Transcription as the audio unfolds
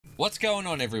What's going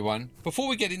on, everyone? Before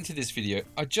we get into this video,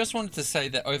 I just wanted to say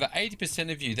that over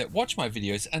 80% of you that watch my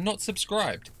videos are not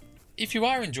subscribed. If you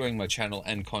are enjoying my channel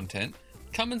and content,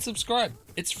 come and subscribe.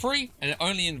 It's free and it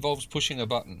only involves pushing a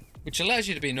button, which allows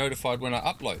you to be notified when I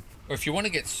upload. Or if you want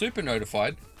to get super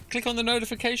notified, click on the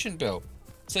notification bell.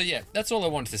 So yeah, that's all I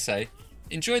wanted to say.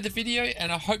 Enjoy the video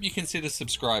and I hope you consider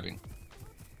subscribing.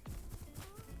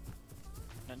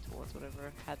 And towards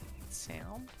whatever had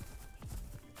sound.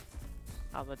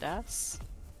 Other das.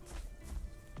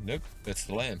 Nope, that's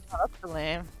the lamb. Oh, that's the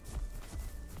lamb.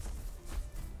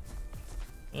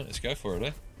 Oh, let's go for it,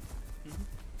 eh?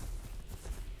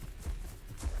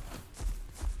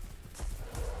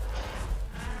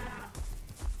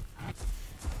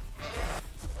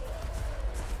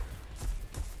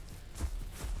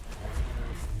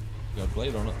 Got a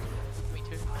blade on it. Me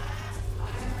too.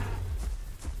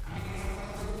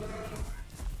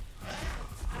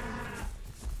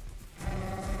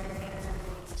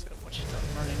 Just gotta watch it not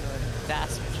run into a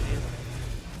das which it is.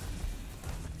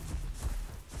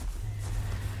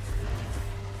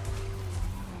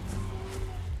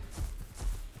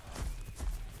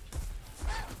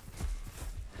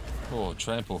 Oh,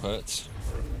 trample hurts.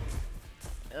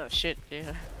 Oh shit,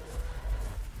 yeah.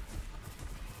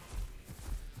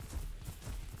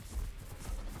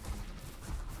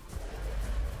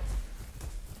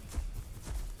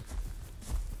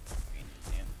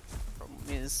 Problem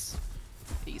is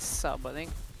he's sub, I think.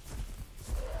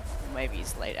 Or maybe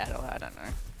he's late adult, I don't know.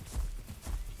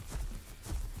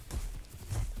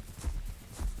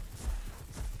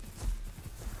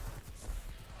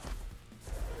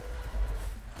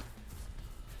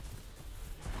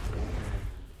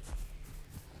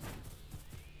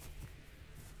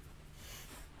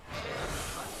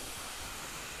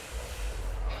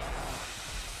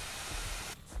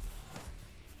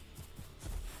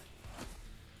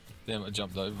 Damn, I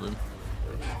jumped over him.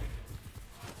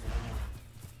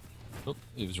 Oh,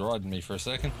 he was riding me for a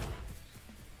second.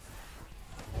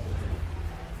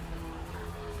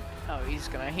 Oh, he's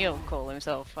gonna heal call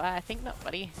himself. I think not,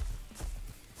 buddy.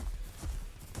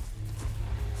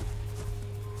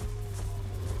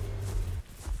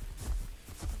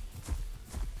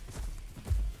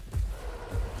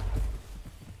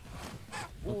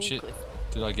 Oh Ooh, shit, cliff.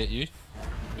 did I get you?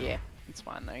 Yeah, it's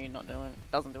fine though, you're not doing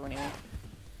it. Doesn't do anything.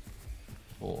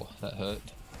 Oh, that hurt.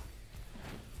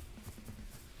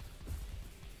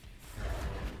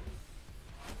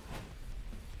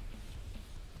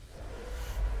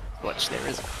 Watch, there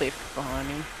is a cliff behind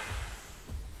him.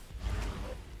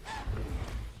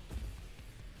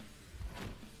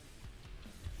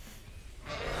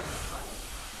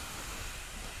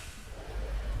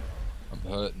 I'm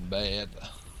hurting bad.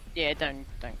 Yeah, don't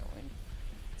go in.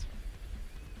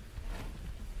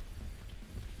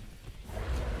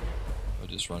 I'll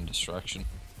just run distraction.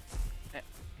 Yep,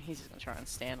 he's just gonna try and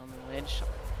stand on the ledge.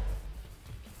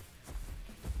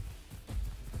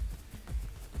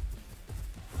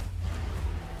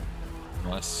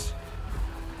 Nice.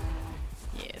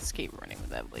 Yeah, just keep running with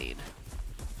that lead.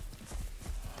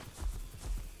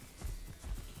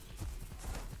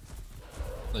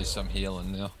 At least I'm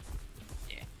healing now.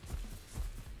 Yeah.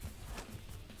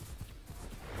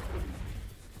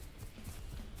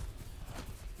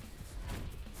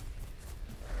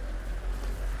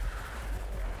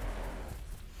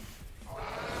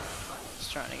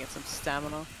 Just trying to get some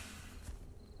stamina.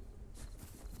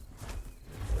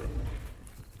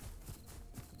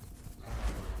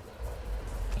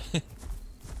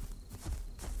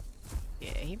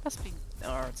 Yeah, he must be.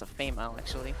 Or it's a female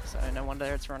actually, so no wonder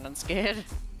it's running scared.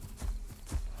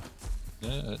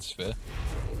 Yeah, that's fair.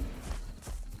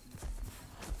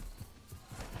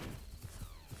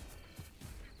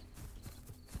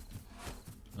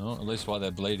 Oh, at least while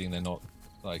they're bleeding, they're not,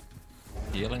 like,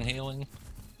 healing.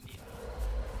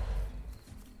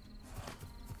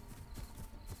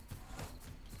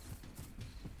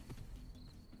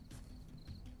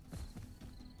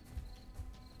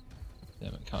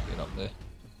 Damn it, can't get up there.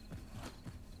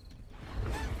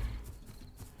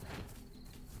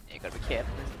 Yeah, you gotta be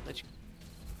careful. There's a ledge.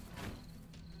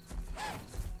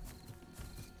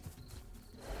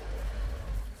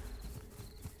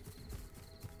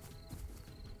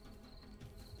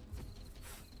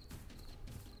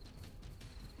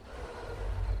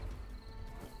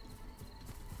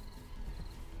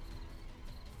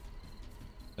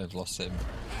 They've lost their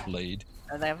lead.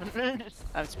 No, they haven't.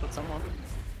 I've just put someone.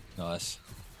 Nice.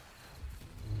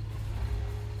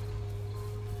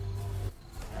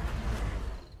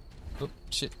 Oh,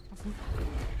 shit.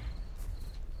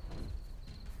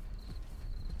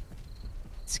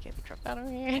 Scared the crap out of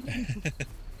me.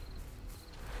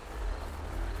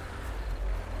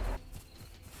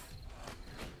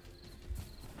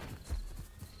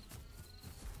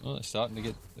 Oh, they're starting to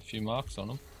get a few marks on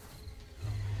them.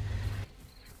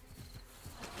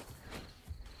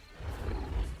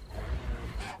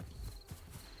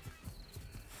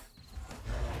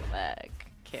 Lag.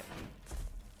 Kevin.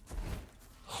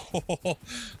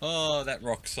 Oh, that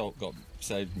rock salt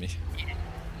saved me. Yeah.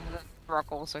 The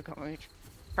rock also got me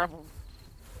trouble.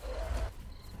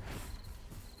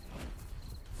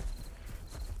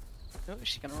 Oh, is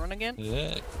she gonna run again?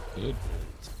 Yeah, good.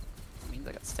 Means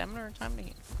I got stamina and time to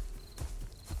heal.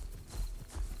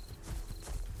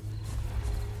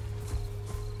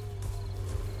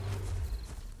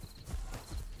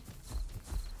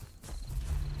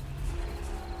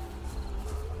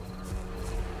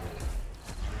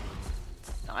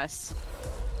 Nice.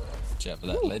 Watch out for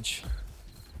that ledge.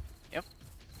 Yep.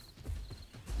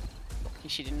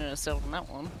 She didn't herself on that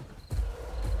one.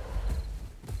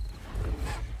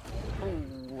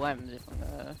 Oh, I'm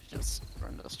just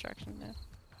run distraction now.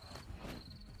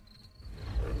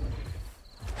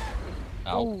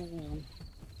 Ow. Ooh.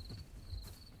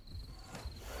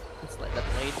 Let's let that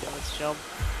blade do its job.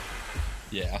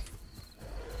 Yeah.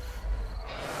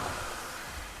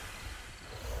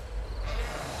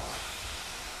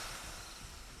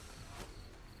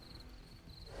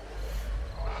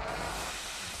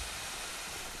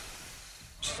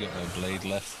 She's got no blade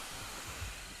left.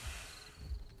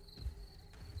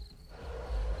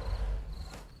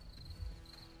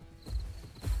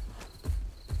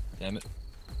 Damn it.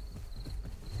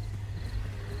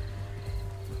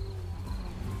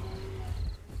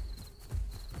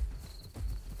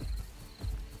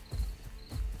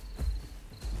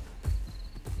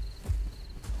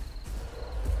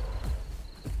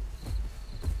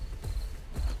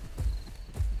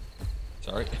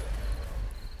 Sorry.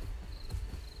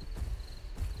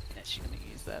 Yeah, she's gonna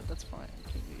use that, that's fine.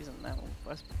 Keep using that one.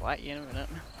 I'll bite you in a minute.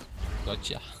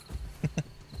 Gotcha.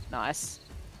 Nice.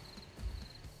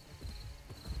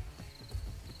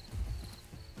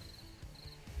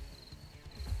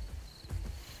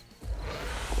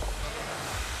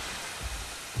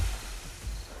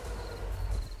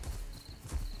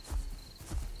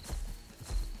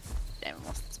 Damn, I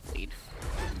lost its bleed.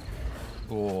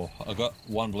 Oh, I got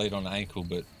one bleed on the ankle,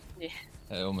 but Yeah.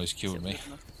 it almost killed me.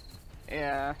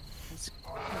 Yeah.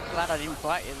 I'm glad I didn't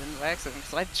bite you then by accident,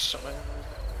 because I just shot over.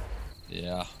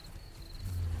 Yeah.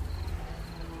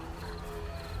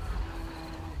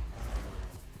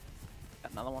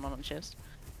 Got another one on the chest.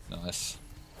 Nice.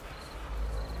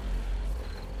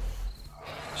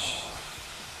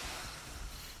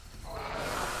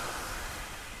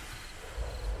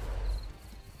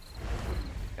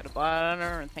 Got a bite on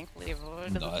her and thankfully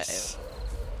avoided the Nice. tail.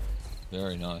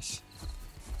 Very nice.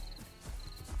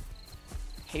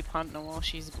 Keep hunting her while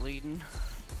she's bleeding.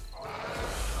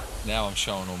 Now I'm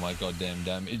showing all my goddamn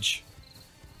damage.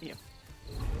 Yep.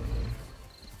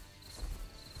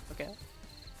 Okay.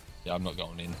 Yeah, I'm not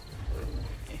going in.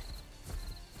 Yeah.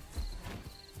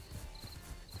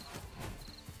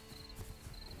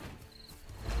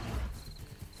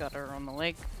 Got her on the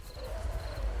leg.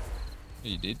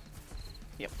 You did.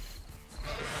 Yep.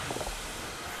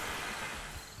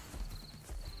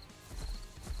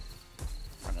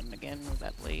 Running again with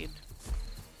that bleed.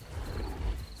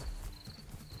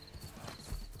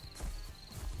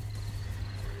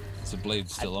 Is the bleed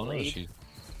still on, or is bleed.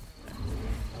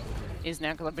 she? Is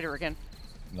now because I bit her again.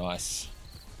 Nice.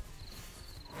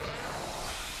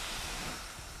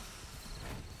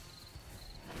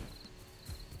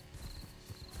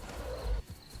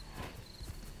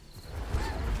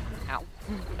 Ow.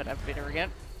 But I bit her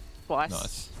again. Twice.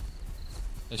 Nice.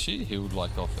 Has she healed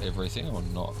like off everything or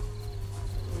not?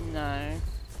 No.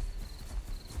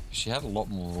 She had a lot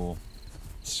more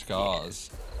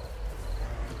scars.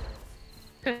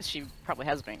 Because she probably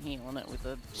has been healing it with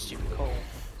a stupid cold.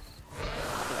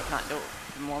 Because I can't do it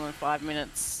for more than 5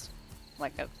 minutes.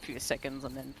 Like a few seconds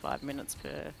and then 5 minutes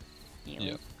per healing.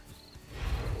 Yep.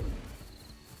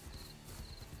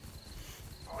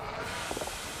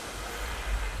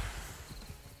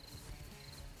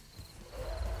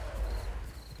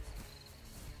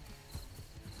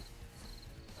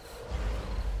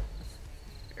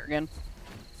 Here again.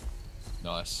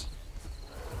 Nice.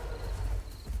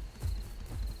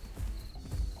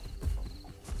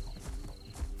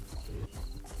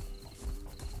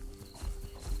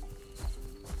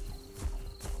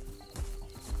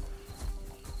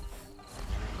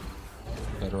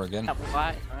 Better again. Double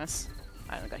bite. Nice.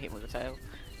 I only got hit with the tail.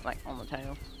 Like on the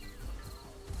tail.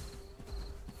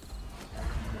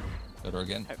 Better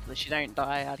again. Hopefully she don't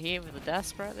die out here with the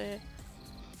dust right there.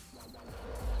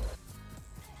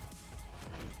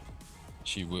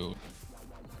 She will.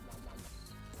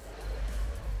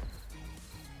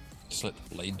 Just let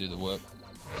the bleed do the work.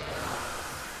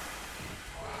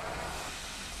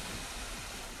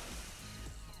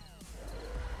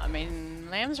 I mean,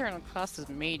 lambs are in a class as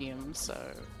medium, so...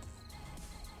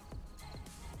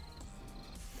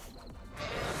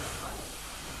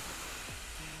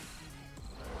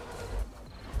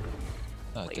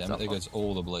 Oh, Bleeds damn it, off there of- goes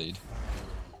all the bleed.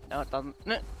 No, it doesn't.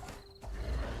 No.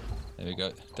 There we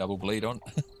go, double bleed on.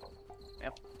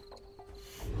 Yep.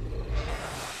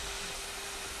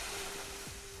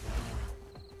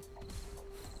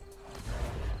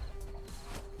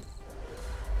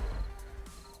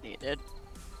 You did.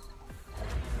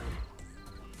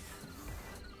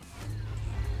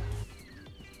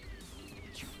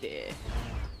 You dare.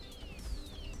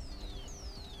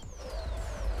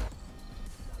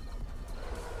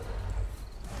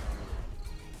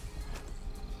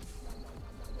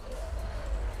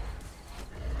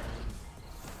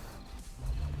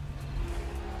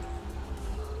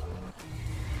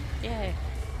 Yay.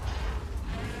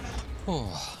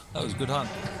 Oh, that was a good hunt.